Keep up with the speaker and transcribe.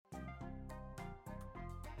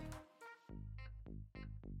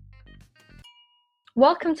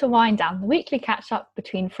Welcome to Wind Down, the weekly catch-up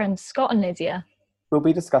between friends Scott and Lydia. We'll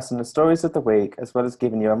be discussing the stories of the week as well as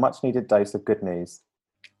giving you a much needed dose of good news.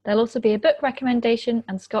 There'll also be a book recommendation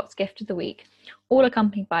and Scott's gift of the week, all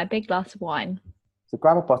accompanied by a big glass of wine. So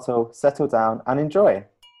grab a bottle, settle down and enjoy.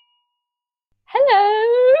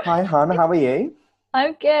 Hello! Hi Hannah, how are you?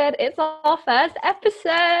 I'm good. It's our first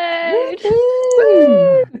episode!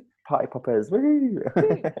 Woo! Party poppers, woo!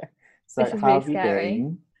 So This is how really have you scary.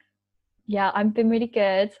 been? Yeah, I've been really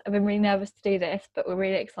good. I've been really nervous to do this, but we're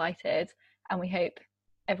really excited and we hope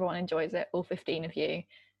everyone enjoys it, all 15 of you.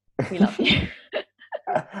 We love you.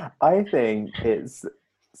 I think it's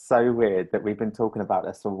so weird that we've been talking about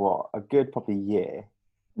this for what, a good probably year.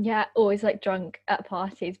 Yeah, always like drunk at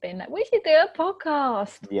parties being like, we should do a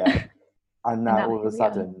podcast. Yeah. And now all of here a we are.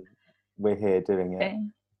 sudden we're here doing it.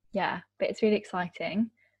 Yeah, but it's really exciting.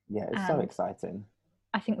 Yeah, it's so exciting.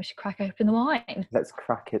 I think we should crack open the wine. Let's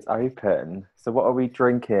crack it open. So what are we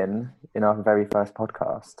drinking in our very first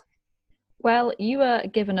podcast? Well, you were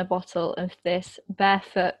given a bottle of this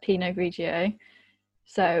Barefoot Pinot Grigio.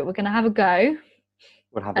 So we're going to have a go.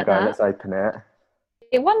 We'll have a go. Let's open it.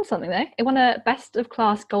 It won something though. It won a Best of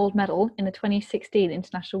Class gold medal in the 2016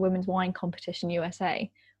 International Women's Wine Competition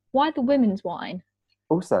USA. Why the women's wine?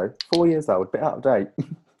 Also, 4 years old, bit out of date.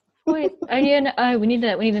 We need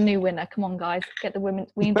a new winner. Come on, guys, get the women.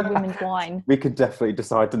 We need the women's wine. We could definitely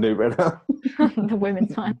decide the new winner. The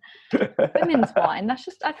women's wine. Women's wine. That's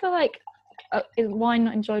just. I feel like is wine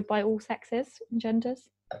not enjoyed by all sexes and genders?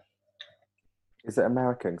 Is it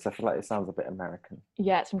American? Because I feel like it sounds a bit American.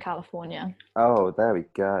 Yeah, it's from California. Oh, there we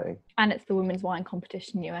go. And it's the Women's Wine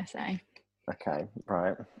Competition USA. Okay,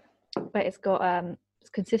 right. But it's got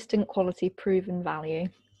it's consistent quality, proven value.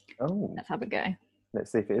 Oh, let's have a go.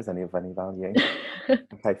 Let's see if it is any value.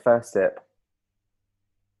 Okay, first sip.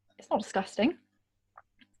 It's not disgusting.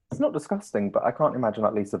 It's not disgusting, but I can't imagine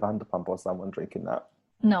like Lisa Vanderpump or someone drinking that.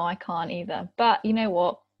 No, I can't either. But you know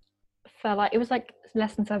what? For like, it was like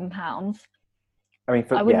less than £7. I mean,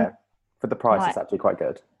 for the price, it's actually quite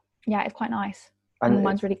good. Yeah, it's quite nice. And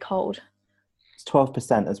mine's really cold. It's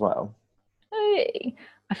 12% as well. Hey.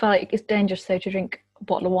 I feel like it's dangerous though to drink a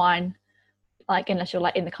bottle of wine, like unless you're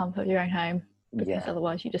like in the comfort of your own home, because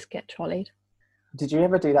otherwise you just get trolleyed. Did you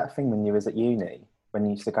ever do that thing when you was at uni, when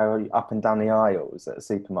you used to go up and down the aisles at a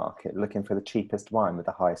supermarket looking for the cheapest wine with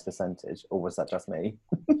the highest percentage, or was that just me?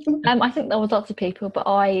 I think there was lots of people, but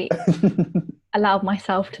I allowed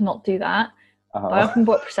myself to not do that. Oh. I often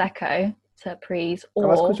bought Prosecco, Surprise, or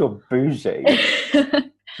that's because you're bougie.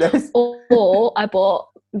 or I bought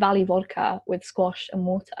Valley vodka with squash and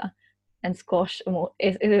water, and squash and water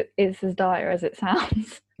is as dire as it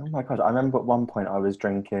sounds. Oh my god! I remember at one point I was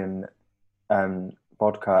drinking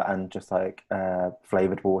vodka and just like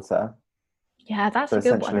flavored water. Yeah, that's so a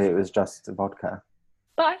good one. Essentially, it was just vodka.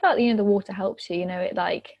 But I felt the water helps you. It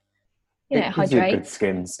like it hydrates. You good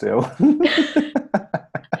skin still.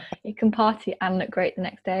 You can party and look great the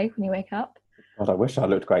next day when you wake up. God, I wish I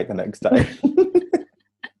looked great the next day.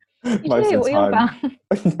 Most of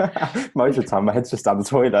the time, my head's just down the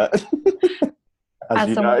toilet.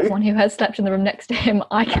 As someone who has slept in the room next to him,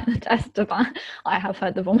 I can attest to that. I have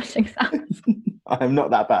heard the vomiting sounds. I'm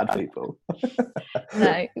not that bad, people.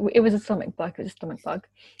 No, it was a stomach bug. It was a stomach bug.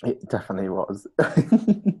 It definitely was.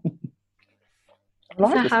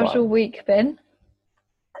 So how's your week been?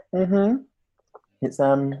 It's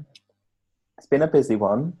been a busy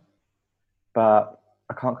one, but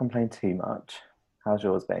I can't complain too much. How's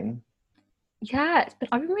yours been? Yeah,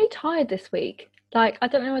 I've been really tired this week. Like, I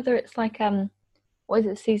don't know whether it's like what is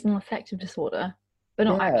it, seasonal affective disorder, but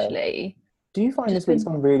not actually. Do you find this week's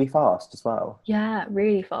gone really fast as well? Yeah,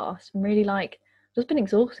 really fast. I'm really like, I've just been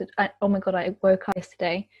exhausted. Oh my god, I woke up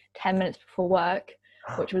yesterday 10 minutes before work,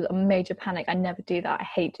 which was a major panic. I never do that. I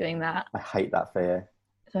hate doing that. I hate that fear.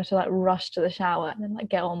 So I had to like rush to the shower and then like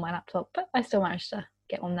get on my laptop, but I still managed to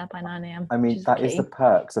get on there by 9 a.m. I mean, that is the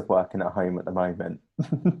perks of working at home at the moment.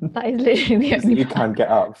 That is literally the only You can get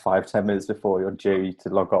up 5-10 minutes before you're due to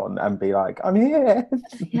log on and be like, I'm here.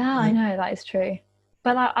 Yeah, I know, that is true.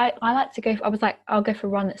 But I like to go, I was like, I'll go for a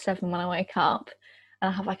run at 7 when I wake up and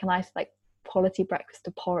I'll have like a nice like quality breakfast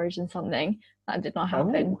of porridge and something. That did not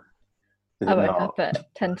happen. I woke up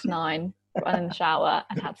at 10 to 9, ran in the shower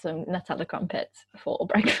and had some Nutella crumpets for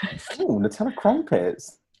breakfast. Oh, Nutella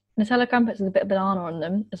crumpets. Nutella crumpets with a bit of banana on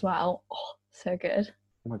them as well. Oh, so good.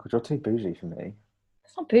 Oh my god, you're too bougie for me.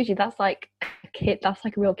 It's not bougie, that's like that's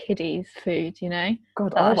like a real kiddie's food,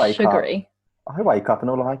 God, that's sugary. I wake up and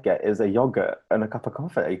all I get is a yogurt and a cup of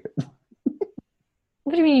coffee.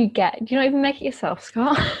 What do you mean you get? Do you not even make it yourself,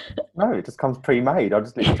 Scott? No, it just comes pre-made. I'll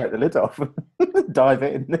just literally take the lid off, dive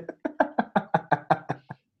in.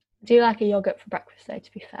 Do you like a yogurt for breakfast though,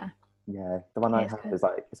 to be fair? Yeah, the one I It's have good. is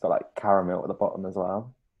like, it's got like caramel at the bottom as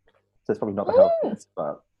well. So it's probably not the Mm. healthiest,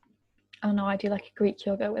 but Oh no, I do like a Greek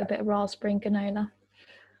yogurt with a bit of raspberry and granola.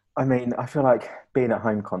 I mean, I feel like being at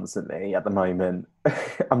home constantly at the moment,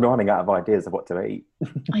 I'm running out of ideas of what to eat.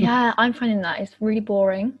 Yeah, I'm finding that it's really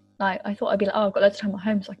boring. Like I thought I'd be like, oh, I've got loads of time at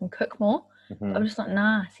home so I can cook more. But I'm Mhm. just like,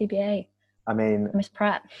 nah, CBA. I mean, I miss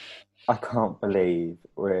prep. I can't believe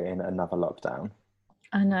we're in another lockdown.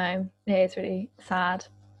 I know it is really sad,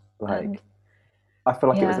 and Like, I feel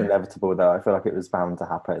like it was yeah, inevitable though. I feel like it was bound to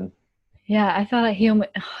happen. yeah. I felt like he almost.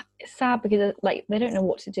 It's sad because like they don't know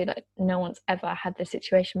what to do. Like no one's ever had this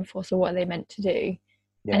situation before. So what are they meant to do? And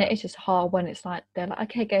Yeah. it is just hard when it's like they're like,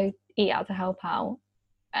 okay, go eat out to help out,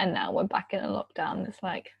 and now we're back in a lockdown. It's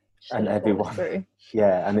like should And have thought this everyone, through.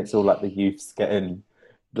 yeah, and it's all like the youths getting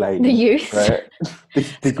The blamed youth, for it. The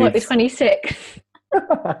Scott, the youths. 26.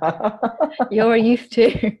 You're a youth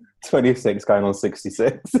too. 26 going on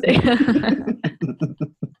 66.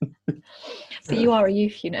 But you are a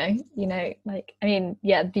youth, like I mean,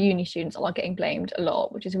 yeah, the uni students are getting blamed a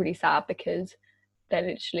lot, which is really sad because they're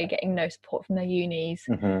literally getting no support from their unis.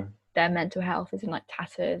 Hmm. Their mental health is in like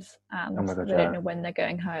tatters Oh and my God, they don't yeah. know when they're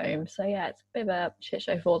going home. So yeah, it's a bit of a shit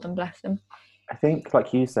show for them, bless them. I think,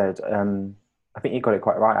 like you said, I think you got it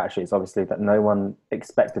quite right actually. It's obviously that no one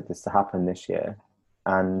expected this to happen this year.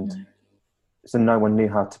 And No. so no one knew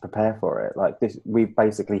how to prepare for it. Like this, we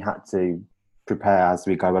basically had to prepare as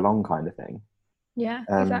we go along, kind of thing. Yeah,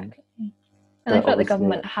 Um, exactly. And I but feel like the obviously,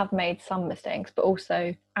 government have made some mistakes, but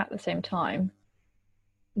also at the same time,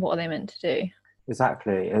 what are they meant to do?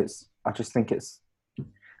 exactly, it's. I just think it's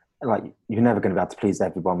like you're never going to be able to please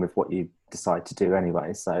everyone with what you decide to do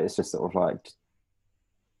anyway. So it's just sort of like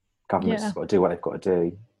government's Yeah, just got to do what they've got to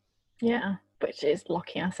do. yeah, which is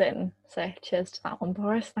locking us in. So cheers to that one,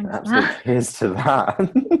 Boris. Thanks for Absolute that. cheers to that.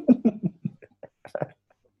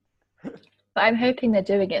 But I'm hoping they're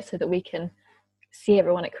doing it so that we can see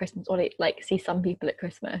everyone at Christmas, or like see some people at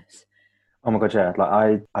Christmas. Oh my God, yeah!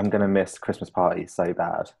 Like I'm going to miss Christmas parties so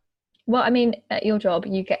bad. Well, I mean, at your job,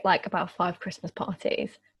 you get like about 5 Christmas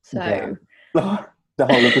parties. Yeah. So, The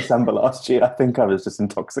whole of December last year, I think I was just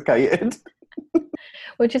intoxicated.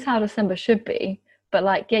 which is how December should be. But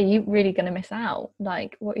like, yeah, you're really going to miss out.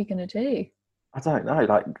 Like, what are you going to do? I don't know,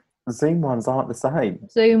 like Zoom ones aren't the same.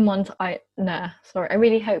 Zoom ones, nah, sorry. I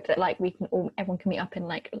really hope that like everyone can meet up in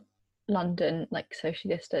like London, like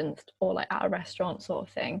socially distanced or like at a restaurant sort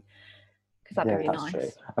of thing, because that'd be Yeah, really that's true.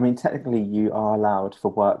 nice. I mean, technically, you are allowed for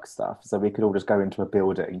work stuff, so we could all just go into a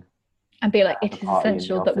building, And be like, have a it is party in the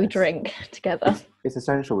essential that we office. drink together. It's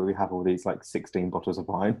essential that we have all these like 16 bottles of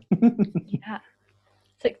wine. Yeah,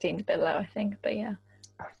 16's a bit low, I think, but yeah.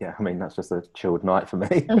 Yeah, I mean, that's just a chilled night for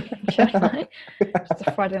me. Just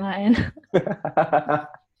a Friday night in.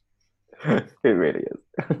 It really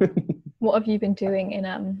is. What have you been doing in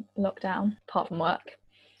lockdown apart from work?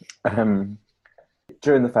 um,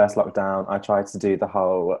 During the first lockdown, I tried to do the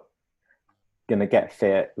whole gonna get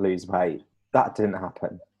fit, lose weight. That didn't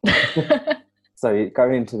happen. So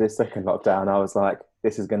going into this second lockdown, I was like,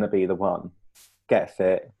 this is going to be the one. Get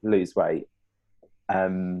fit, lose weight.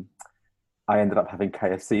 I ended up having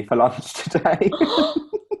KFC for lunch today.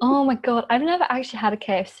 Oh my god, I've never actually had a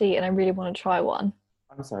KFC and I really want to try one.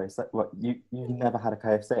 I'm sorry, so what, you've never had a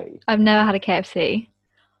KFC? I've never had a KFC.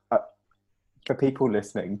 Uh, for people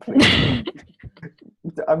listening, please.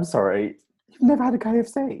 I'm sorry, you've never had a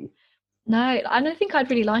KFC? No, I don't think I'd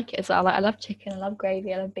really like it as well. Like, I love chicken, I love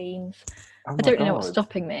gravy, I love beans. Oh I my don't really know what's God.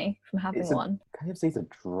 stopping me from having It's a one. KFC's a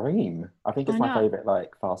dream. I think I it's my know. favorite like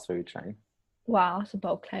fast food chain. Wow, that's a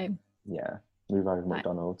bold claim. Yeah, move over Right.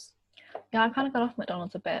 McDonald's. Yeah, I kind of got off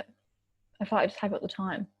McDonald's a bit. I felt I just have it all the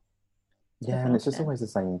time. So Yeah, I've and gone it's off just it. always the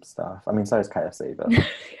same stuff. I mean, so is KFC, but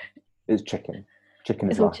it's chicken. Chicken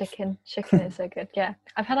is It's all life. chicken. Chicken is so good. Yeah.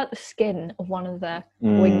 I've had like the skin of one of the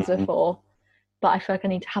wings Mm. before, but I feel like I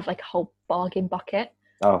need to have like a whole bargain bucket.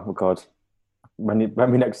 Oh my God. When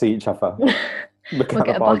we next see each other, we can We'll have a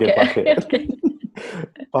get a bargain bucket. bucket.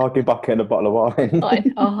 Bargain bucket and a bottle of wine.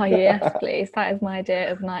 Fine. Oh yes, please. That is my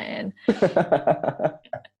idea of night in.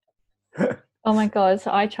 Oh my god!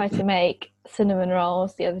 So I tried to make cinnamon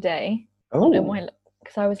rolls the other day Oh,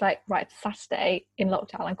 because I was like, right, it's Saturday in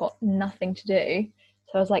lockdown. I got nothing to do,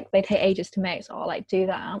 so I was like, they take ages to make, so I'll like do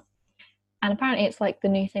that. And apparently, it's like the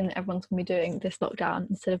new thing that everyone's gonna be doing this lockdown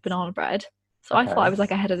instead of banana bread. So I thought I okay. was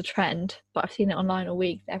like ahead of the trend, but I've seen it online all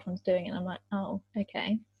week that everyone's doing it, and I'm like, oh,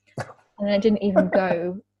 okay. And then it didn't even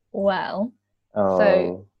go well. So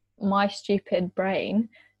Oh, my stupid brain,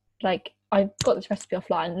 like I got this recipe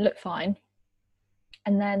offline, it looked fine,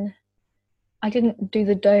 and then I didn't do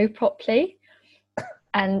the dough properly.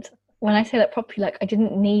 And when I say that properly, like I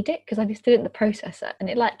didn't knead it because I just did it in the processor, and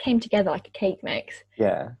it like came together like a cake mix.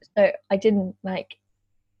 Yeah. So I didn't like.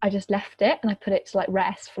 I just left it and I put it to like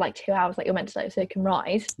rest for like 2 hours, like you're meant to, so it can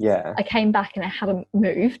rise. Yeah. I came back and it hadn't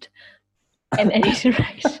moved in any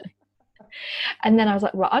direction. And then I was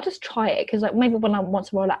like, right, I'll just try it because like maybe when I want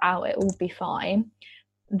to roll it out, it will be fine.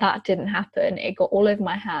 That didn't happen. It got all over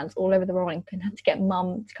my hands, all over the rolling pin. I had to get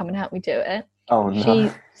mum to come and help me do it. Oh no.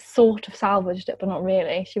 She sort of salvaged it, but not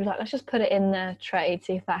really. She was like, let's just put it in the tray,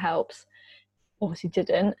 see if that helps. Obviously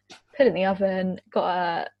didn't. Put it in the oven, got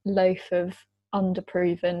a loaf of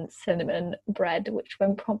underproven cinnamon bread, which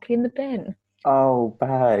went promptly in the bin. Oh,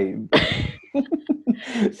 babe.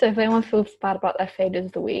 So if anyone feels bad about their failures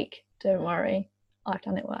of the week, don't worry. I've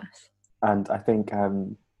done it worse. And I think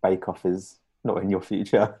Bake Off is not in your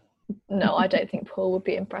future. No, I don't think Paul would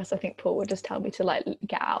be impressed. I think Paul would just tell me to like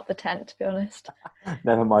get out the tent, to be honest.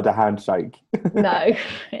 Never mind a handshake. No,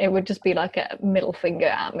 it would just be like a middle finger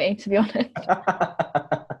at me, to be honest.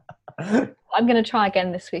 I'm going to try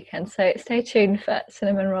again this weekend, so stay tuned for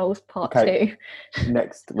Cinnamon Rolls Part 2.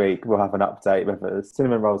 Next week we'll have an update whether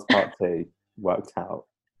Cinnamon Rolls Part 2 worked out.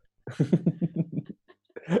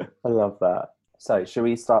 I love that. So should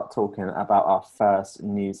we start talking about our first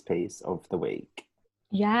news piece of the week?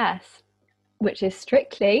 Yes, which is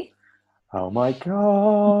Strictly. Oh my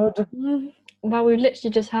god. Well, we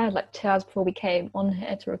literally just heard like 2 hours before we came on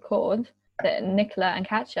here to record that Nicola and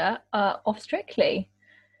Katya are off Strictly.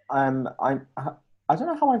 I don't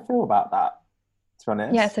know how I feel about that, to be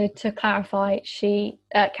honest. Yeah, so to clarify,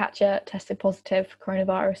 Katya tested positive for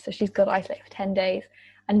coronavirus, so she's got to isolate for 10 days,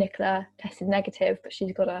 and Nicola tested negative, but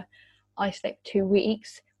she's got to isolate for 2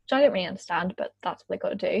 weeks, which I don't really understand, but that's what they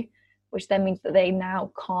got to do, which then means that they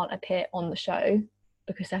now can't appear on the show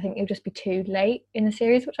because I think it'll just be too late in the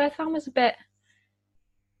series, which I found was a bit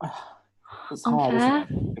it's unfair. hard,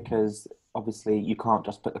 isn't it? Because obviously you can't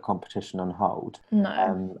just put the competition on hold.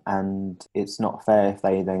 No. And it's not fair if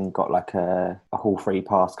they then got like a whole free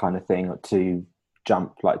pass kind of thing to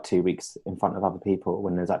jump like 2 weeks in front of other people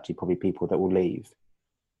when there's actually probably people that will leave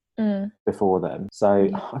before them. So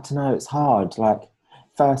Yeah. I don't know, it's hard. Like,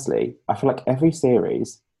 firstly, I feel like every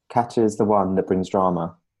series, Katya is the one that brings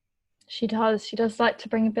drama. She does like to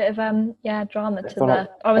bring a bit of drama to the like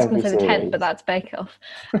I was going to say the tent, series. but that's Bake Off.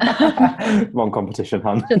 Wrong competition,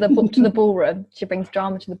 hun. to the ballroom. She brings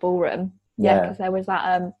drama to the ballroom. Yeah, Yeah. because there was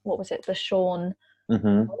that what was it, the Sean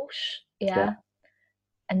Walsh? Yeah.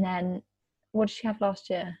 And then what did she have last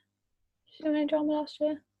year? Did she do any drama last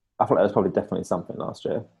year? I thought there was probably definitely something last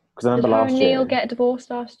year. Because I Did remember her last and year. Neil get divorced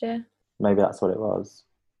last year? Maybe that's what it was.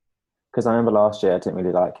 Because I remember last year I didn't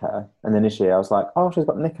really like her. And then this year I was like, oh, she's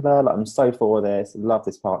got Nicola. Like, I'm so for this. I love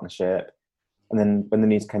this partnership. And then when the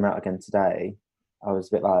news came out again today, I was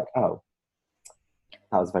a bit like, oh,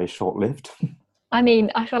 that was very short-lived. I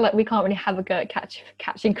mean, I feel like we can't really have a go at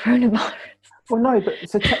catching coronavirus. Well, no, but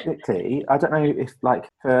so technically, I don't know if, like,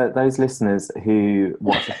 for those listeners who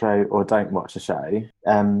watch a show or don't watch a show,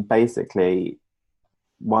 basically,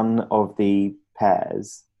 one of the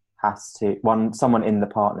pairs someone in the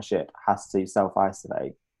partnership has to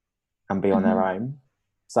self-isolate and be on their own.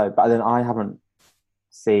 So, but then I haven't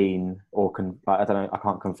seen I don't know, I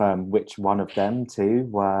can't confirm which one of them two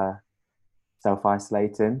were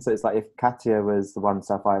self-isolating. So it's like if Katya was the one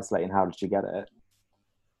self-isolating, how did she get it?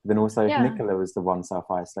 Then also if Nicola was the one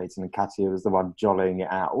self-isolating and Katya was the one jollying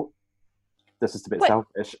it out, that's just a bit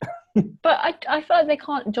selfish. But I feel like they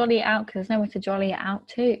can't jolly it out because there's nowhere to jolly it out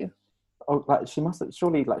to. Oh, like she must have,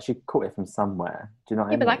 surely, like she caught it from somewhere. Do you know what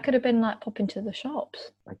I mean? But that could have been like popping to the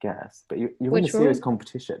shops. I guess. But you're in a serious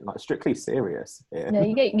competition, like strictly serious here. No,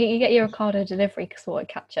 you get your Ocado delivery sort of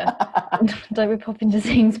Katya. Don't be popping to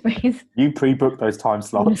Sainsbury's. You pre-book those time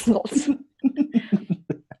slots.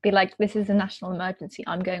 Be like, this is a national emergency.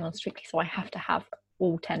 I'm going on Strictly, so I have to have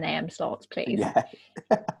all 10 a.m. slots, please. Yeah.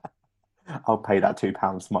 I'll pay that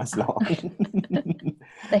 £2 for my slot.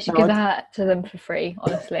 They should give that to them for free,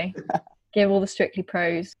 honestly. Give all the Strictly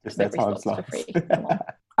pros just their time slots for free. Come on.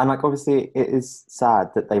 And like, obviously it is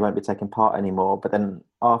sad that they won't be taking part anymore, but then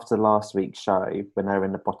after last week's show, when they were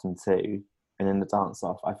in the bottom two and in the dance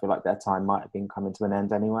off, I feel like their time might have been coming to an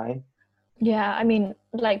end anyway. Yeah, I mean,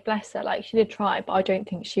 like, bless her, like, she did try, but I don't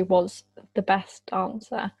think she was the best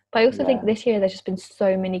dancer. But I also think this year there's just been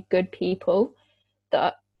so many good people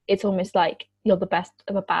that it's almost like you're the best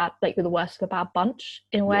of a bad, like you're the worst of a bad bunch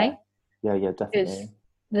in a way. Yeah, definitely. Because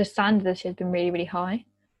the standard this year has been really, really high.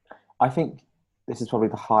 I think this is probably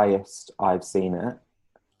the highest I've seen it.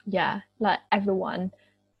 Yeah, like everyone,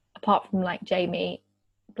 apart from like Jamie,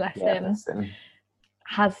 bless him,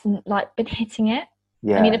 hasn't like been hitting it.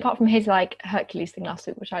 Yeah. I mean, apart from his like Hercules thing last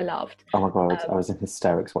week, which I loved, Oh my god, I was in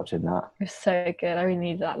hysterics watching that. it was so good. I really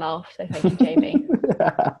needed that laugh. So thank you, Jamie.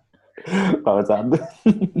 Well done.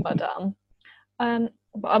 Well done.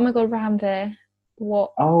 But oh my god, Ranveer,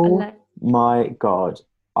 what a Oh my god,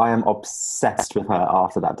 I am obsessed with her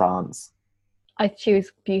after that dance. she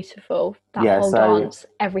was beautiful. That Yeah, whole so dance,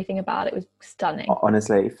 everything about it was stunning.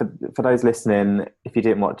 honestly, for those listening, if you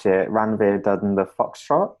didn't watch it, Ranveer done the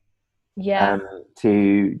foxtrot Yeah,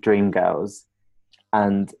 to Dreamgirls,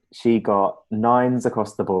 and she got nines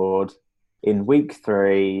across the board in week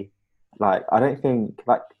 3. Like, I don't think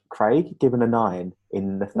like Craig given a 9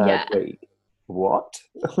 in the third yeah. week. What?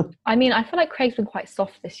 I mean, I feel like Craig's been quite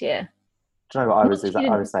soft this year. Do you know what I Not was? that she I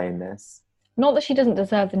didn't, was saying this. not that she doesn't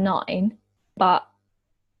deserve the 9, but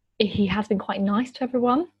he has been quite nice to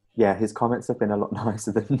everyone. Yeah, his comments have been a lot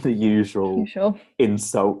nicer than the usual Sure.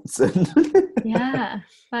 insults. And Yeah,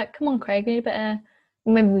 like come on, Craig, we need a bit of.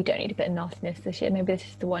 Maybe we don't need a bit of nastiness this year. Maybe this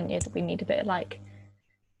is the one year that we need a bit of like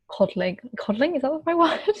coddling. Coddling, is that the right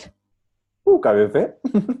word? we'll go with it.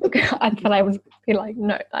 I thought I was be like,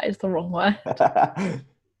 no, that is the wrong word.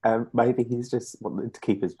 Maybe he's just wanting to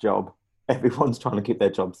keep his job. Everyone's trying to keep their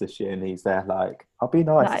jobs this year, and he's there like, "I'll be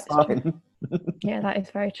nice, it's fine." Yeah, that is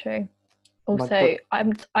very true. Also,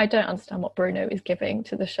 I don't understand what Bruno is giving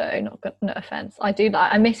to the show. No offense, I do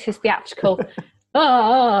like. I miss his theatrical,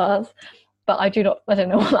 but I don't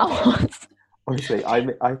know what that was. Honestly,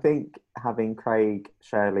 I think having Craig,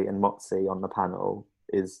 Shirley, and Motzi on the panel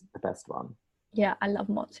is the best one. Yeah, I love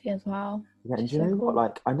Motzi as well. Yeah, and do you know what?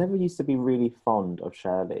 Like, I never used to be really fond of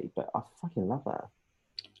Shirley, but I fucking love her.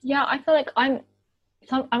 Yeah, I feel like I'm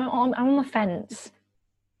on the fence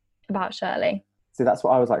about Shirley. See, that's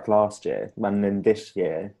what I was like last year, and then this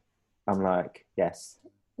year, I'm like, yes.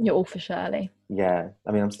 You're all for Shirley. Yeah,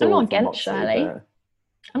 I mean, I'm still not against Motzi, Shirley. but...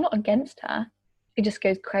 I'm not against her. It just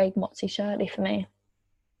goes Craig, Motzi, Shirley for me.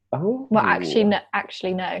 Oh. Well,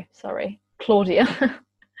 actually, no. Sorry, Claudia.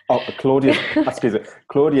 Oh, Claudia. Excuse me.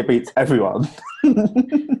 Claudia beats everyone.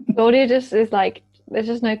 Claudia just is like, there's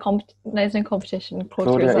just no competition.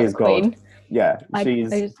 Claudia is queen. God. Yeah,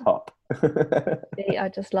 she's top. I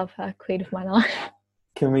just love her, queen of my life.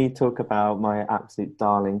 Can we talk about my absolute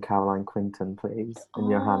darling Caroline Quinton, please,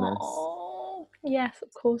 and Johannes? Yes,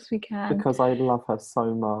 of course we can. Because I love her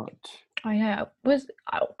so much. I know.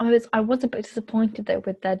 I was a bit disappointed though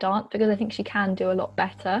with their dance because I think she can do a lot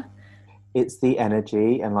better. It's the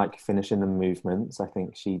energy and like finishing the movements. I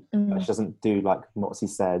think she doesn't do like Motzi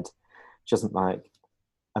said. She doesn't like.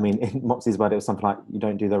 I mean, in Motzi's word, it was something like you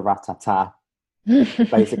don't do the rat-ta-ta.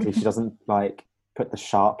 Basically, she doesn't like put the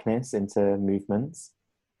sharpness into movements.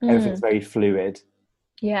 Everything's very fluid.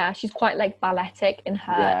 Yeah, she's quite like balletic in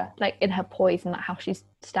her like in her poise and like how she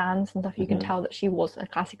stands and stuff. You can tell that she was a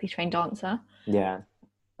classically trained dancer. Yeah.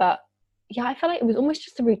 But yeah, I felt like it was almost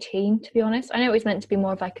just a routine, to be honest. I know it was meant to be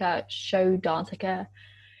more of like a show dance, like a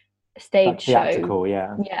stage like theatrical, show.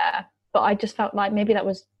 Yeah. Yeah. But I just felt like maybe that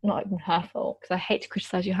was not even her fault because I hate to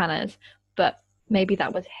criticize Johannes, but maybe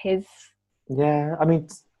that was his. Yeah, I mean,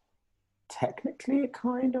 technically it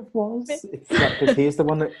kind of was. It's like, because he's the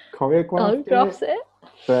one that choreographed it.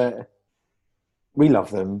 But we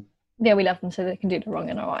love them. Yeah, we love them so they can do the wrong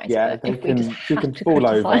and the right. Yeah, she can fall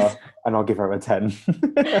over and I'll give her a 10.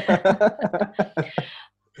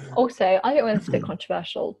 Also, I don't know if it's a bit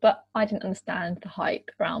controversial, but I didn't understand the hype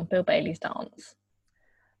around Bill Bailey's dance.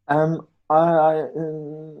 I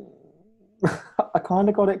kind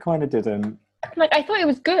of got it, kind of didn't. Like, I thought it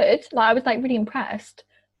was good. Like, I was like really impressed,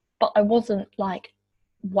 but I wasn't like,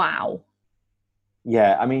 wow.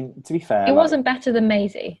 Yeah, I mean, to be fair, it wasn't better than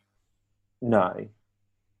Maisie. No,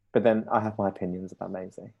 but then I have my opinions about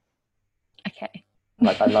Maisie. Okay.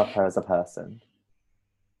 Like, I love her as a person,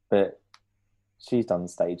 but she's done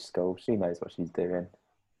stage school. She knows what she's doing.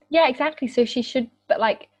 Yeah, exactly. So she should, but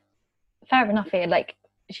like, fair enough here. Like,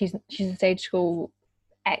 she's a stage school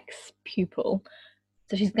ex-pupil,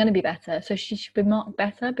 so she's going to be better. So she should be marked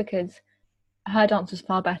better because her dance was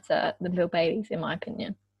far better than Bill Bailey's, in my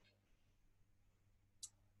opinion.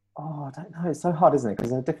 Oh, I don't know. It's so hard, isn't it?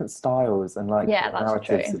 Because they're different styles and like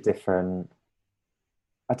narratives are different.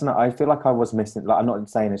 I don't know. I feel like I was missing. Like, I'm not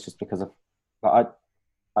saying it's just because of. Like,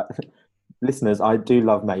 listeners, I do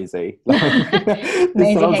love Maisie. Like,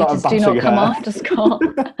 Maisie haters, do not come after Scott.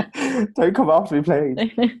 Don't come after me, please.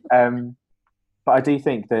 But I do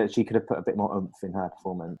think that she could have put a bit more oomph in her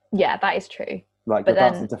performance. Yeah, that is true. Like, you're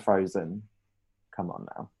dancing to Frozen. Come on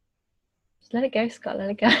now. Just let it go, Scott. Let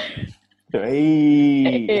it go.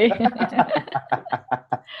 Hey.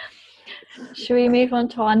 Should we move on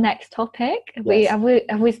to our next topic? Yes. Have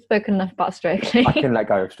we spoken enough about Strictly? I can let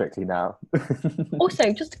go of Strictly now.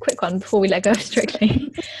 Also, just a quick one before we let go of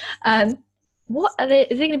Strictly. What are they?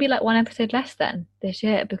 Is it going to be like one episode less then this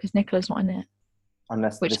year because Nicola's not in it?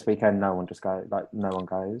 Unless this weekend no one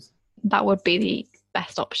goes. That would be the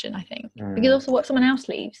best option, I think. Because also, what if someone else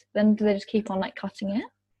leaves? Then do they just keep on like cutting it?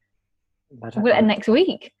 Will it end next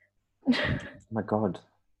week? Oh my God.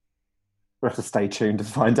 We'll have to stay tuned to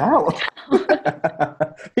find out.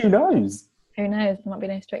 Who knows? Who knows? There might be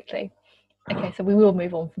no Strictly. Okay, so we will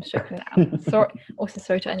move on from Strictly now.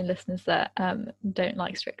 Sorry to any listeners that don't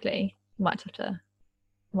like Strictly. Might have to.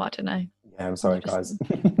 Well, I don't know. Yeah, I'm sorry, guys.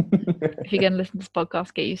 If you're going to listen to this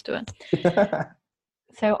podcast, get used to it.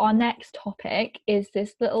 So our next topic is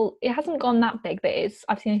this little. It hasn't gone that big, but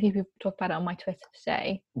I've seen a few people talk about it on my Twitter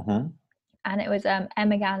today. Mm-hmm. And it was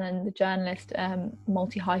Emma Gannon, the journalist,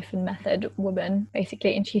 multi-hyphen method woman,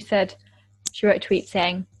 basically. And she wrote a tweet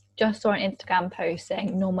saying, just saw an Instagram post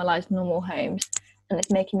saying normalise normal homes. And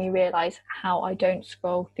it's making me realise how I don't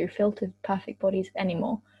scroll through filtered perfect bodies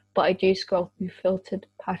anymore, but I do scroll through filtered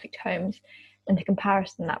perfect homes. And the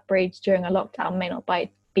comparison that breeds during a lockdown may not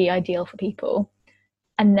be ideal for people.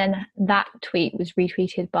 And then that tweet was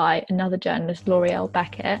retweeted by another journalist, L'Oreal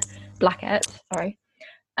Blackett, sorry.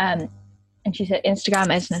 And she said,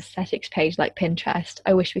 Instagram is an aesthetics page like Pinterest.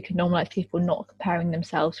 I wish we could normalise people not comparing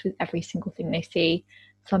themselves with every single thing they see.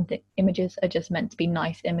 Some images are just meant to be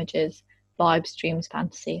nice images, vibes, dreams,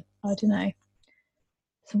 fantasy. I don't know.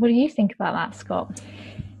 So what do you think about that, Scott?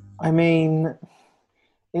 I mean,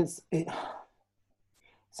 it's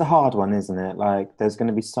a hard one, isn't it? Like, there's going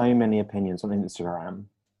to be so many opinions on Instagram.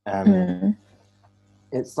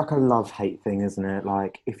 It's like a love-hate thing, isn't it?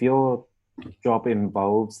 Like, if your job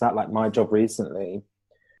involves that, like my job recently,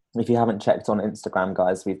 if you haven't checked on Instagram,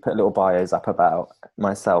 guys, we've put little bios up about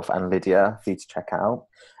myself and Lydia for you to check out.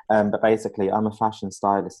 But basically, I'm a fashion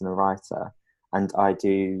stylist and a writer, and I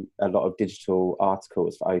do a lot of digital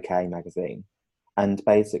articles for OK magazine. And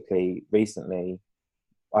basically, recently,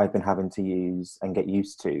 I've been having to use and get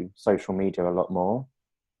used to social media a lot more,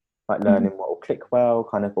 like learning what will click well,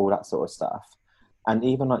 kind of all that sort of stuff. And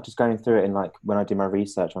even like just going through it, and like when I do my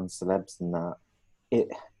research on celebs and that,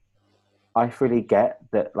 I fully get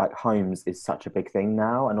that like homes is such a big thing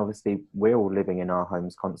now. And obviously we're all living in our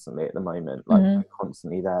homes constantly at the moment, like I'm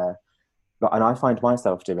constantly there. And I find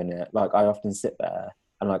myself doing it. Like I often sit there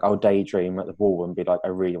and like I'll daydream at the wall and be like, I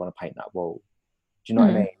really want to paint that wall. Do you know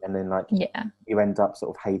what I mean? And then like you end up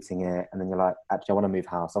sort of hating it, and then you're like, actually I want to move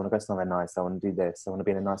house, I want to go somewhere nice, I want to do this, I want to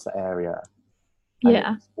be in a nicer area. And it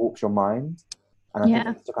warps your mind. And I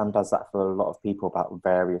think Instagram does that for a lot of people about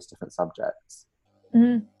various different subjects.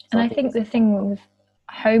 And I think the thing with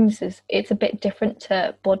homes is it's a bit different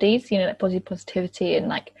to bodies, you know, like body positivity, and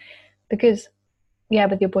like, because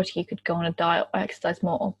with your body you could go on a diet or exercise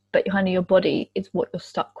more, but kind of your body is what you're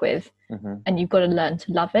stuck with, and you've got to learn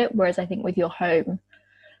to love it. Whereas I think with your home,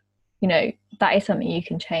 you know, that is something you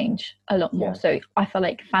can change a lot more. So I feel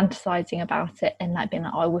like fantasizing about it and like being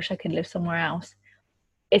like, oh, I wish I could live somewhere else,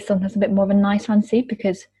 it's sometimes a bit more of a nice fantasy,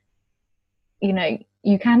 because you know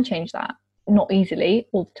you can change that, not easily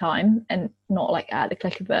all the time and not like at the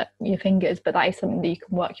click of your fingers, but that is something that you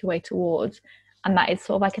can work your way towards, and that is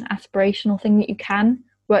sort of like an aspirational thing that you can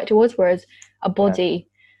work towards. Whereas a body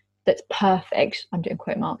that's perfect, I'm doing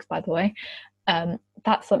quote marks by the way,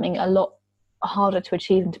 that's something a lot harder to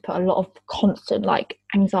achieve, and to put a lot of constant like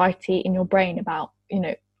anxiety in your brain about, you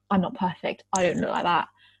know, I'm not perfect, I don't look like that.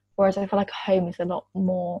 Whereas I feel like a home is a lot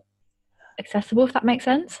more accessible, if that makes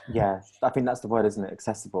sense. Yeah, I think that's the word, isn't it?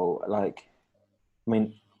 Accessible. Like, I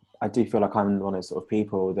mean, I do feel like I'm one of those sort of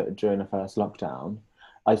people that during the first lockdown,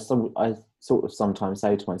 I sort of sometimes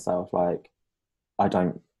say to myself, like, I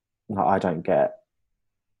don't get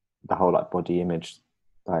the whole like body image,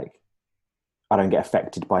 like, I don't get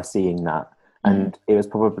affected by seeing that. And it was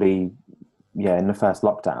probably, in the first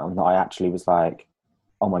lockdown that I actually was like,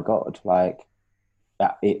 oh my God, like,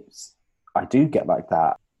 I do get like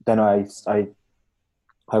that. Then I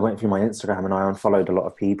went through my Instagram and I unfollowed a lot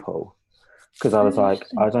of people, because I was like,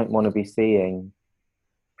 I don't want to be seeing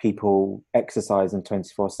people exercising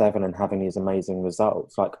 24/7 and having these amazing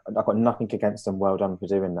results. Like, I've got nothing against them, well done for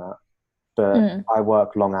doing that, but I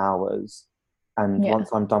work long hours, and once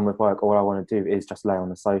I'm done with work, all I want to do is just lay on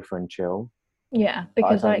the sofa and chill.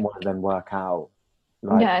 Because I don't want to then work out.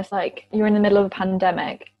 Like, it's like you're in the middle of a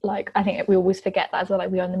pandemic. Like, I think we always forget that as well. Like,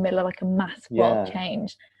 we are in the middle of like a massive world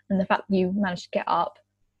change, and the fact that you managed to get up,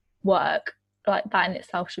 work, like that in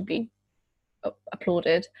itself should be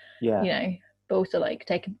applauded. You know, but also like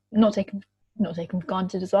not taken not taken for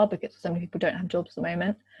granted as well, because so many people don't have jobs at the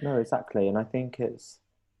moment. No, exactly. And I think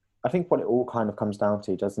what it all kind of comes down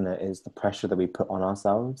to, doesn't it, is the pressure that we put on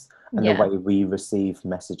ourselves and the way we receive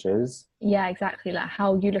messages. Yeah, exactly. Like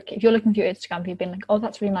how you look, if you're looking through your Instagram, you've been like, oh,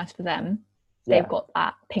 that's really nice for them. They've got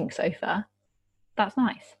that pink sofa. That's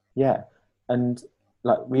nice. Yeah. And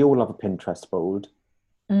like, we all love a Pinterest board.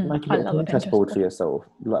 Make a little Pinterest board for yourself.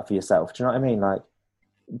 Like, for yourself. Do you know what I mean? Like,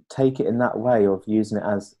 take it in that way of using it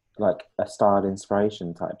as like a style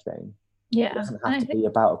inspiration type thing. Yeah. It doesn't have to be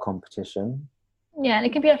about a competition. Yeah, and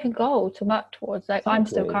it can be like a goal to work towards. Like, exactly. I'm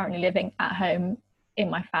still currently living at home in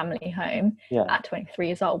my family home at 23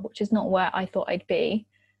 years old, which is not where I thought I'd be.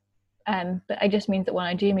 But it just means that when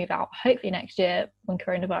I do move out, hopefully next year, when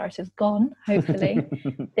coronavirus is gone, hopefully,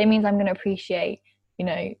 it means I'm going to appreciate, you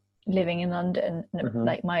know, living in London and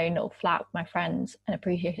like my own little flat with my friends, and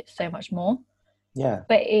appreciate it so much more. Yeah.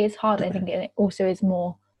 But it is hard. I think it also is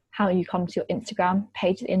more how you come to your Instagram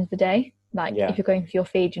page at the end of the day. Like, if you're going through your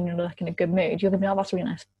feed and you're like in a good mood, you're gonna be, oh, that's a really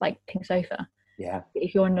nice, like, pink sofa. Yeah. But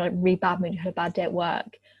if you're in a like, really bad mood, you had a bad day at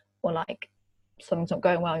work, or like something's not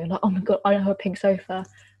going well, you're like, oh my god, I don't have a pink sofa,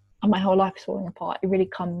 and my whole life is falling apart. It really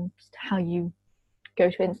comes to how you go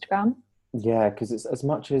to Instagram. Yeah, because it's as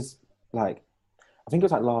much as like, I think it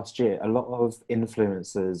was like last year, a lot of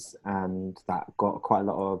influencers and that got quite a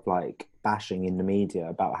lot of like bashing in the media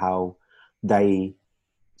about how they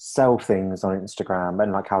sell things on Instagram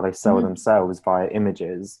and like how they sell themselves via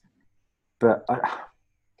images. But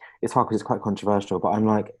it's hard because it's quite controversial, but I'm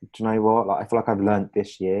like, do you know what? Like, I feel like I've learned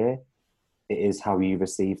this year, it is how you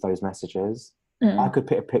receive those messages. I could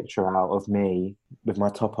put a picture out of me with my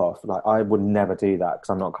top off. Like, I would never do that because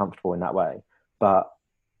I'm not comfortable in that way. But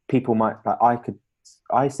people might, like,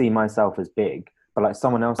 I see myself as big, but like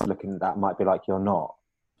someone else looking at that might be like, you're not.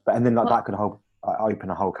 But and then like that could open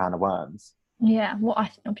a whole can of worms. Yeah, what I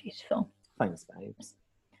think are beautiful. Thanks, babes.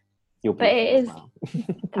 You're but it is well.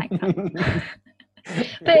 Thanks.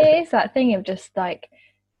 But it is that thing of just like,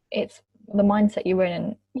 it's the mindset you're in,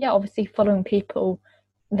 and yeah, obviously following people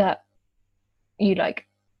that you like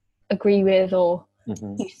agree with or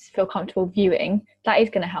you feel comfortable viewing, that is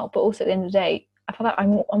going to help. But also at the end of the day, I feel like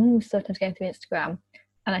I'm almost sometimes going through Instagram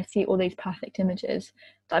and I see all these perfect images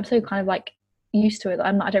that I'm so kind of like used to it that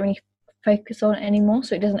I don't really focus on it anymore,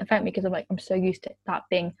 so it doesn't affect me, because I'm so used to that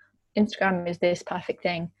being, Instagram is this perfect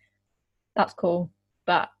thing, that's cool,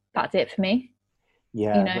 but that's it for me.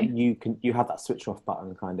 Yeah, you know, you have that switch off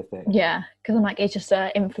button kind of thing. Yeah, because I'm like, it's just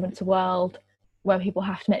an influencer world where people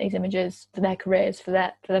have to make these images for their careers, for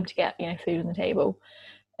them to get, you know, food on the table.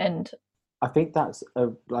 And I think that's I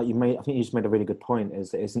think you just made a really good point,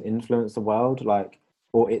 is that it's an influencer world, like,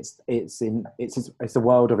 or it's a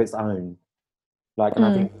world of its own. Like, and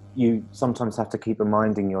I think you sometimes have to keep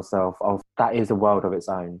reminding yourself of that is a world of its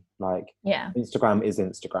own. Like, Instagram is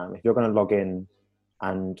Instagram. If you're going to log in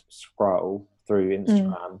and scroll through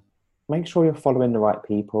Instagram, make sure you're following the right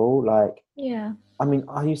people. Like, I mean,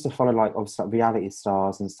 I used to follow like obviously like reality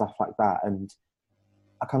stars and stuff like that, and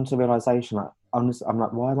I come to the realization like I'm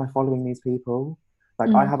like, why am I following these people?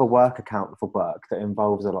 Like, I have a work account for work that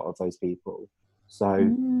involves a lot of those people.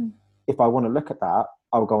 So if I want to look at that,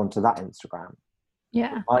 I'll go onto that Instagram.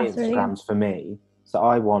 Yeah, my Instagram's for me, so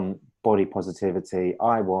I want body positivity,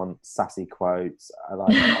 I want sassy quotes, I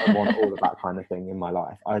want all of that kind of thing in my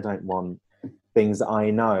life. I don't want things that I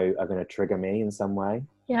know are going to trigger me in some way.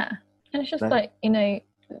 Yeah, and it's just like, you know,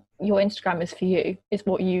 your Instagram is for you, it's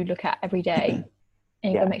what you look at every day,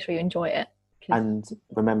 and you got to make sure you enjoy it. And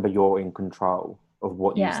remember, you're in control of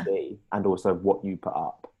what you see and also what you put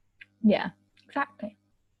up. Yeah, exactly.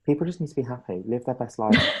 People just need to be happy, live their best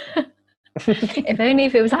life. If only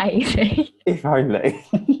if it was that easy. If only.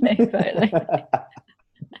 If only.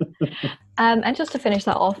 And just to finish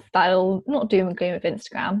that off, that'll not doom and gloom of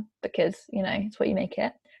Instagram, because, you know, it's what you make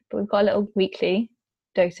it. But we've got a little weekly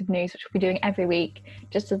dose of news, which we'll be doing every week,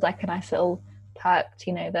 just as like a nice little perk,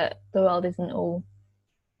 you know, that the world isn't all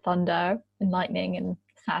thunder and lightning and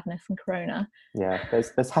sadness and corona. Yeah,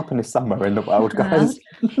 there's happiness somewhere in the world, guys.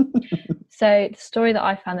 So the story that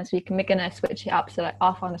I found this week, and we're going to switch it up, so like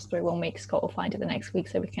I'll find a story one week, Scott will find it the next week,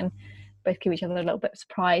 so we can both give each other a little bit of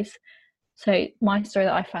surprise. So my story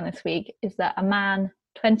that I found this week is that a man,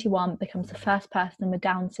 21, becomes the first person with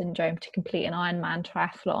Down syndrome to complete an Ironman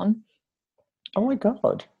triathlon. Oh my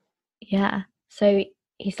god. Yeah, so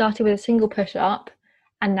he started with a single push-up,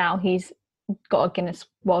 and now he's got a Guinness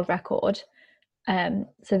World Record. So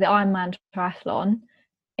the Ironman triathlon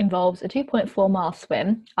involves a 2.4 mile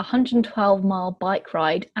swim, a 112 mile bike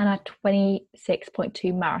ride, and a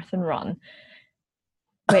 26.2 marathon run,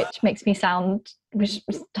 which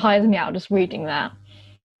tires me out just reading that.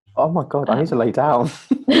 Oh my God, I need to lay down.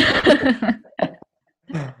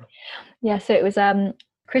 Yeah, so it was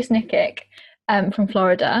Chris Nikic from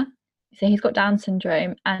Florida. So he's got Down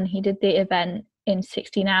syndrome, and he did the event in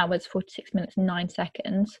 16 hours, 46 minutes and 9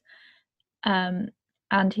 seconds. And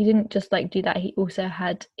he didn't just like do that, he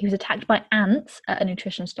was attacked by ants at a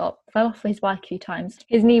nutrition stop, fell off his bike a few times,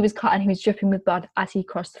 his knee was cut, and he was dripping with blood as he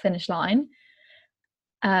crossed the finish line.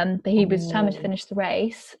 But he was determined to finish the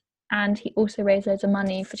race, and he also raised loads of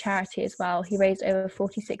money for charity as well. He raised over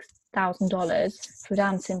 $46,000 for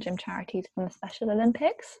Down syndrome charities from the Special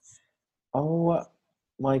Olympics. Oh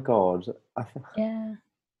my God. Yeah.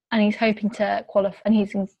 And he's hoping to qualify, and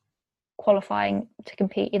he's qualifying to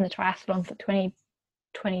compete in the triathlon for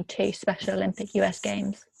 2022 Special Olympic US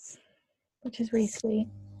Games, which is really sweet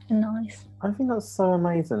and nice. I think that's so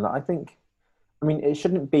amazing. Like, I mean, it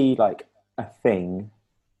shouldn't be like a thing.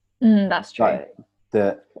 That's true. Like,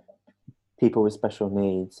 that people with special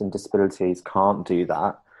needs and disabilities can't do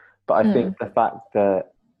that. But I think the fact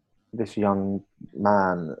that this young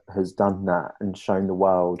man has done that and shown the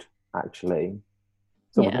world, actually,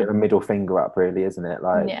 sort of a bit of a middle finger up, really, isn't it?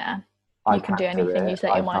 Like, you can do anything you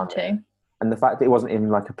set your mind to. And the fact that it wasn't even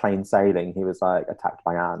like a plain sailing, he was like attacked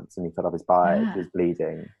by ants and he fell off his bike, he was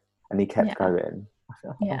bleeding, and he kept going.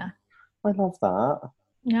 I love that.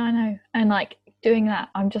 Yeah, I know. And like doing that,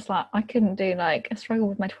 I'm just like, I couldn't do, like, I struggled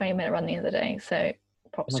with my 20-minute run the other day, so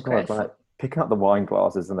props to Chris. Like, picking up the wine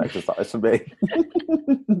glass is an exercise for me.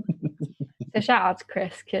 So shout out to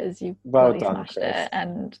Chris, because you well done, smashed Chris. it,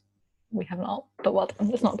 and we have not, but well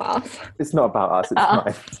done. It's not about us. It's not about us,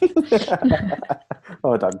 it's fine.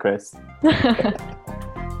 Well done, Chris.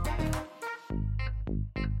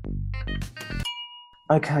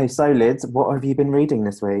 Okay, so Lids, what have you been reading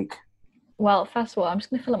this week? Well, first of all, I'm just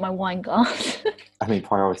going to fill up my wine glass. I mean,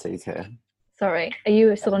 priorities here. Sorry, are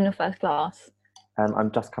you still on your first glass?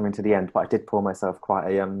 I'm just coming to the end, but I did pour myself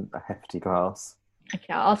quite a hefty glass.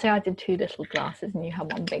 Okay, I'll say I did 2 little glasses and you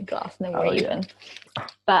had 1 big glass, and then we're even.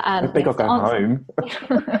 But I think I'll go home.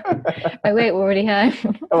 Oh wait, we're already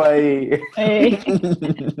home. Away.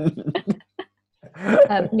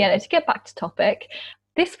 To get back to topic,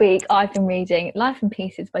 this week I've been reading Life in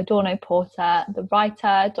Pieces by Dawn O'Porter, the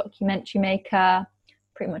writer, documentary maker,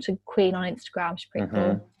 pretty much a queen on Instagram. She's pretty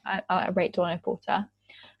cool. I rate Dawn O'Porter.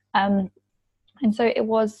 And so it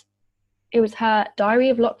was her diary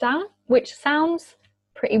of lockdown, which sounds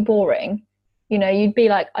pretty boring. You know, you'd be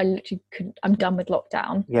like, I'm done with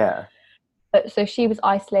lockdown. Yeah. But so she was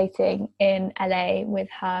isolating in LA with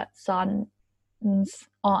her son's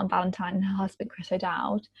Aunt and Valentine and her husband Chris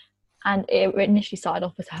O'Dowd, and it initially started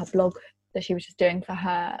off as her blog that she was just doing for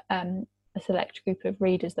her a select group of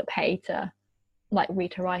readers that pay to like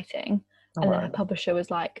read her writing. And then her publisher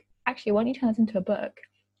was like, actually, why don't you turn this into a book?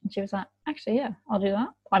 And she was like, actually, yeah, I'll do that.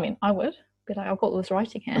 I mean, I would be like, I've got all this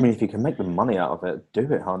writing here. I mean, if you can make the money out of it,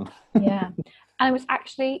 do it, hon. Yeah. And it was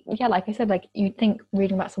actually, like I said, like you'd think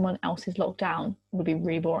reading about someone else's lockdown would be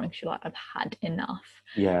really boring. She's like, I've had enough.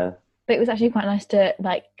 Yeah. But it was actually quite nice to,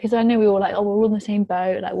 like, because I know we were like, oh, we're all in the same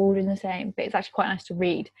boat, like we're all doing the same. But it's actually quite nice to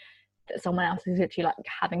read that someone else is literally like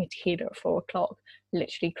having a tequila at 4 o'clock,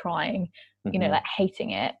 literally crying, you know, like hating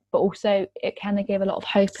it. But also it kind of gave a lot of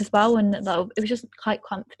hope as well. And it was just quite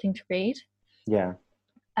comforting to read. Yeah.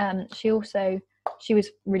 She was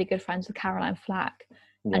really good friends with Caroline Flack.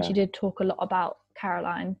 Yeah. And she did talk a lot about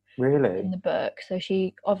Caroline in the book. So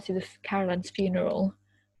she obviously, Caroline's funeral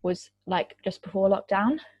was like just before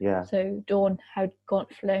lockdown. Yeah. So Dawn had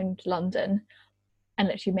flown to London and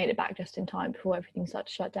literally made it back just in time before everything started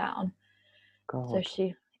to shut down. God.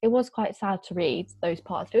 So it was quite sad to read those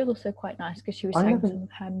parts, but it was also quite nice because she was saying some of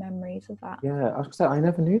her memories of that. Yeah, I was gonna say, I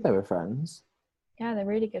never knew they were friends. Yeah, they're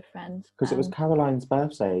really good friends. Because it was Caroline's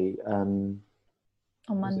birthday. On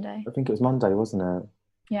Monday. I think it was Monday, wasn't it?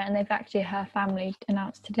 Yeah, and they've actually, her family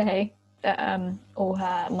announced today that all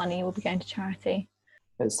her money will be going to charity.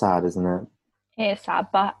 It's sad, isn't it? It is sad,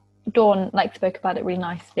 but Dawn spoke about it really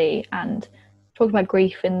nicely and talked about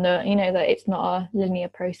grief and that it's not a linear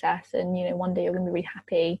process, and one day you're going to be really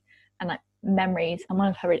happy, and like memories. And one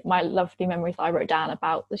of my lovely memories that I wrote down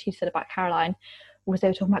about that she said about Caroline was they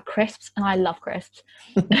were talking about crisps, and I love crisps.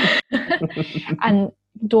 And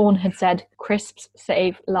Dawn had said crisps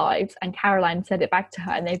save lives, and Caroline said it back to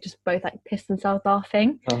her, and they've just both pissed themselves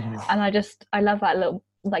laughing. And I love that little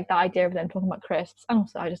the idea of them talking about crisps, and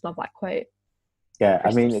also I just love that quote. Yeah,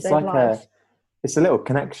 crisps, I mean, it's like it's a little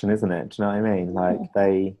connection, isn't it? Do you know what I mean? Like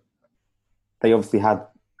they obviously had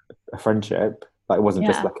a friendship. Like it wasn't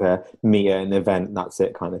just like a meet at an event, and that's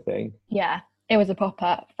it kind of thing. Yeah, it was a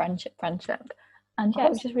proper friendship, and it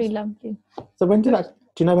was just really lovely. So when did that?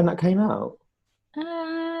 Do you know when that came out?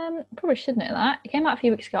 Probably should know that. It came out a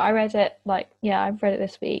few weeks ago. I read it I've read it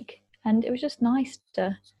this week, and it was just nice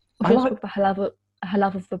to. She also talked about her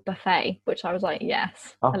love of the buffet, which I was like,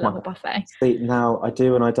 yes, I love a buffet. See, now I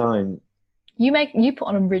do and I don't. You put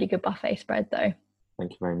on a really good buffet spread, though.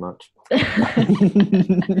 Thank you very much.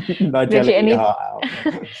 Literally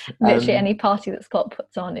any party that Scott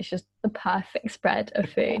puts on is just the perfect spread of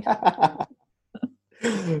food.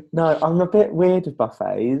 No, I'm a bit weird with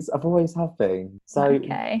buffets. I've always have been. So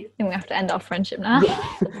okay, then we have to end our friendship now.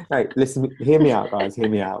 No, listen, hear me out, guys. Hear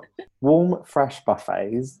me out. Warm, fresh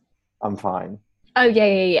buffets, I'm fine. Oh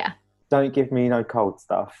yeah. Don't give me no cold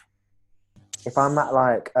stuff. If I'm at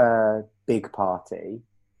like a big party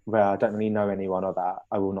where I don't really know anyone or that,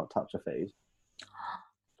 I will not touch the food.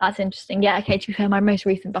 That's interesting. Yeah, okay, to be fair, my most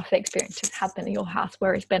recent buffet experiences have been at your house,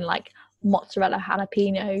 where it's been like mozzarella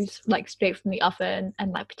jalapenos, like straight from the oven,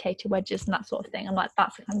 and like potato wedges and that sort of thing. I'm like,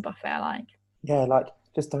 that's the kind of buffet I like. Yeah, like,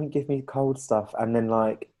 just don't give me cold stuff. And then,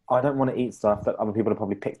 like, I don't want to eat stuff that other people have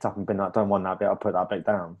probably picked up and been like, don't want that bit, I'll put that bit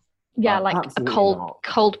down. Yeah, like a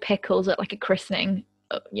cold pickles at like a christening.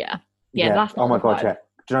 Yeah, that's not. Oh my god, yeah.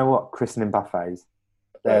 Do you know what? Christening buffets.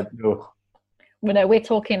 Well, no, we're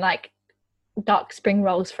talking like dark spring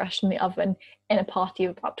rolls fresh from the oven in a party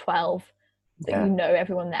of about 12. So you know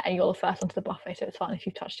everyone there, and you're the first onto the buffet, so it's fine if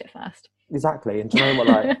you touched it first. Exactly. And do you know what?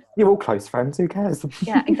 Like, you're all close friends. Who cares?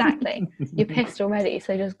 Yeah, exactly. You're pissed already,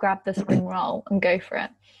 so just grab the spring roll and go for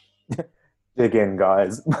it. Dig in,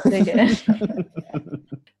 guys. Dig in.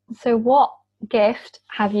 So what gift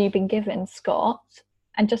have you been given, Scott?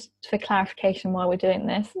 And just for clarification while we're doing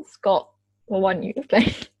this, Scott, well, why don't you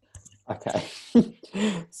explain? Okay.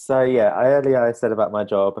 So yeah, earlier I said about my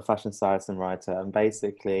job, a fashion stylist and writer, and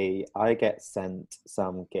basically I get sent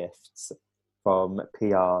some gifts from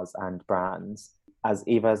PRs and brands as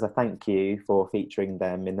either as a thank you for featuring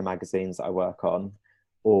them in the magazines that I work on,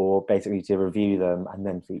 or basically to review them and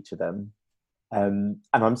then feature them. And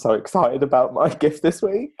I'm so excited about my gift this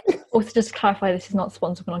week. Also, just to clarify, this is not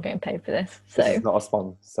sponsored. We're not getting paid for this. So this is not a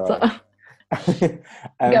sponsor.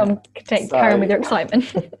 Carry on with your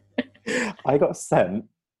excitement. I got sent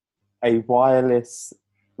a wireless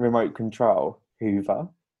remote control Hoover.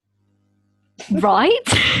 Right.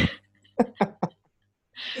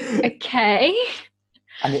 Okay.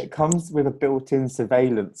 And it comes with a built-in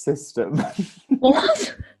surveillance system.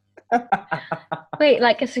 What? Wait,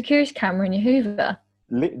 like a security camera in your Hoover?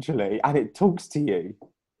 Literally, and it talks to you.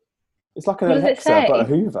 It's like an Alexa, but a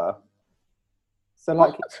Hoover. So,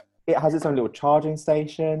 like, it has its own little charging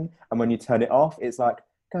station, and when you turn it off, it's like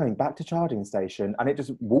going back to charging station, and it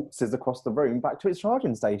just waltzes across the room back to its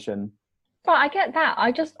charging station. But I get that.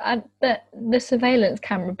 The surveillance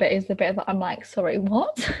camera bit is the bit that I'm like, sorry,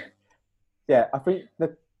 what? Yeah, I think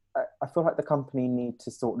I feel like the company need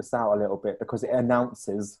to sort this out a little bit, because it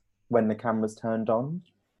announces when the camera's turned on.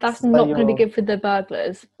 That's not going to be good for the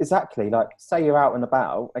burglars. Exactly. Like, say you're out and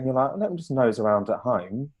about and you're like, let me just nose around at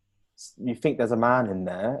home. You think there's a man in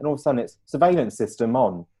there, and all of a sudden it's surveillance system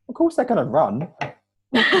on. Of course they're going to run.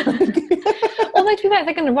 Although, to be fair, if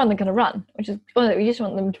they're going to run, they're going to run. Which is, well, we just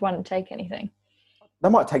want them to run and take anything. They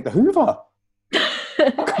might take the Hoover.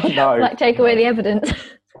 No. Like, take away the evidence.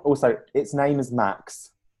 Also, its name is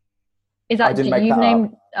Max. Is that, I didn't make that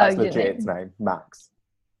up. That's legit, its name, Max.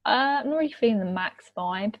 I'm not really feeling the Max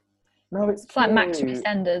vibe. No, it's like Max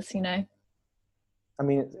Extenders, you know. I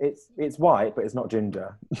mean, it's white, but it's not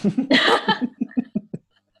ginger.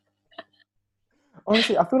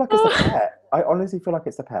 Honestly, I feel like it's a pet. I honestly feel like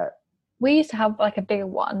it's a pet. We used to have like a bigger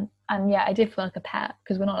one, and yeah, I did feel like a pet,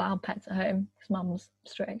 because we're not allowed pets at home because Mum's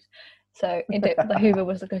strict. So the Hoover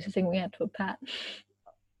was the closest thing we had to a pet.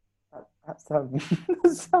 That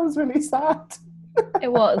sounds really sad.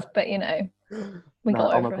 It was, but you know, we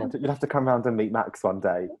got over it. You'll have to come round and meet Max one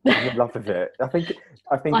day. I'm in love with it. I think it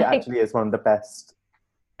actually is one of the best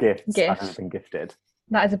gifts I've ever been gifted.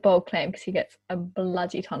 That is a bold claim, because he gets a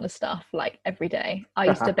bloody ton of stuff like every day. I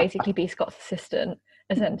used to basically be Scott's assistant,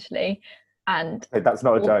 essentially. And hey, that's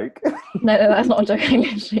not a joke. No, that's not a joke. I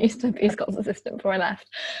literally used to be Scott's assistant before I left.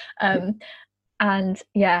 And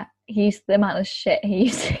yeah, the amount of shit he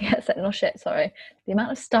used to get sent, the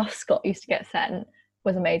amount of stuff Scott used to get sent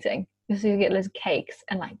was amazing. Because you get loads of cakes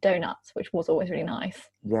and like donuts, which was always really nice.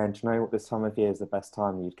 Yeah, and do you know what, this time of year is the best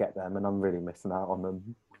time you'd get them, and I'm really missing out on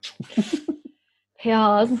them.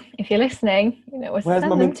 PRs, if you're listening, you know, where's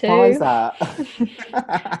my mince pies at?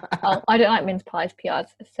 Oh, I don't like mince pies, PRs.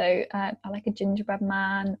 So I like a gingerbread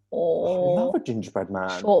man, or I love a gingerbread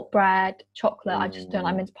man. Shortbread, chocolate. I just don't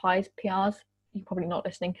like mince pies, PRs. You're probably not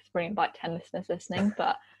listening, because we're only about 10 listeners listening.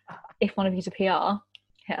 But if one of you's a PR,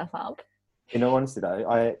 hit us up. In all honesty,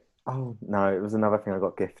 though, Oh no, it was another thing I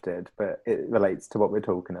got gifted, but it relates to what we're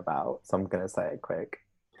talking about, so I'm going to say it quick.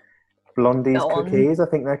 Blondie's Go on. cookies, I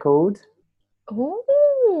think they're called.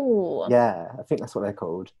 Ooh. Yeah, I think that's what they're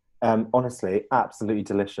called. Honestly, absolutely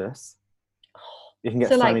delicious. You can get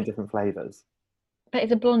So so many like, different flavors. but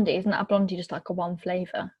it's a blondie, isn't that a blondie just like a one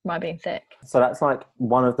flavour? Am I being thick? So that's like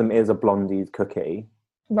one of them is a Blondie's cookie,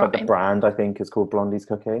 but the Right. brand I think is called Blondie's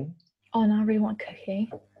cookie. Oh, no, I really want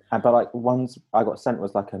cookie. But like ones I got sent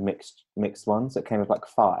was like a mixed one, so it came with like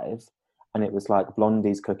five, and it was like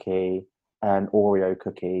Blondie's cookie, an Oreo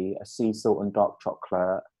cookie, a sea salt and dark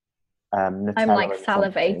chocolate, Nutella I'm like and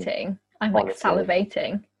something. salivating. I'm like Honestly,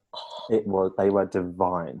 salivating. Oh, they were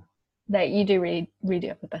divine. you do really, really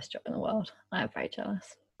have the best job in the world. I am very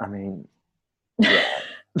jealous. I mean, yeah.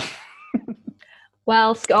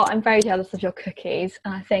 Well, Scott, I'm very jealous of your cookies,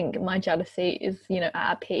 and I think my jealousy is,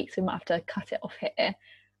 at a peak, so we might have to cut it off here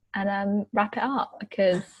and wrap it up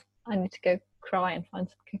because I need to go cry and find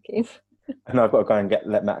some cookies. And I've got to go and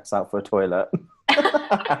let Max out for a toilet.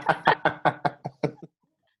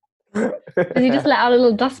 Does he just let out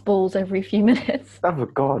little dust balls every few minutes? Oh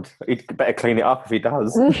God, he'd better clean it up if he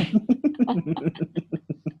does.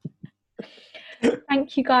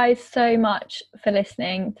 Thank you guys so much for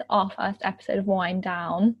listening to our first episode of Wind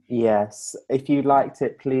Down. Yes, if you liked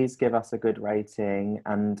it, please give us a good rating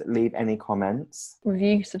and leave any comments.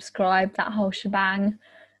 Review, subscribe, that whole shebang.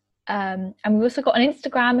 And we've also got an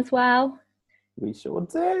Instagram as well. We sure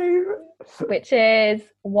do. Which is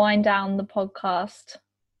Wind Down the Podcast.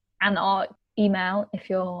 And our email, if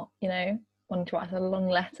you're, wanting to write a long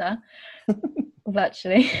letter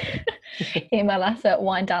virtually, email us at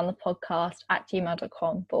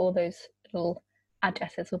winddownthepodcast@gmail.com. But all those little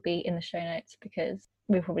addresses will be in the show notes because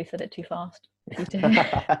we probably said it too fast. If you do.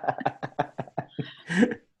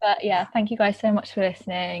 But yeah, thank you guys so much for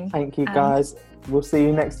listening. Thank you guys. We'll see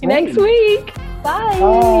you next week. Next week. Bye.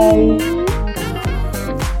 Bye.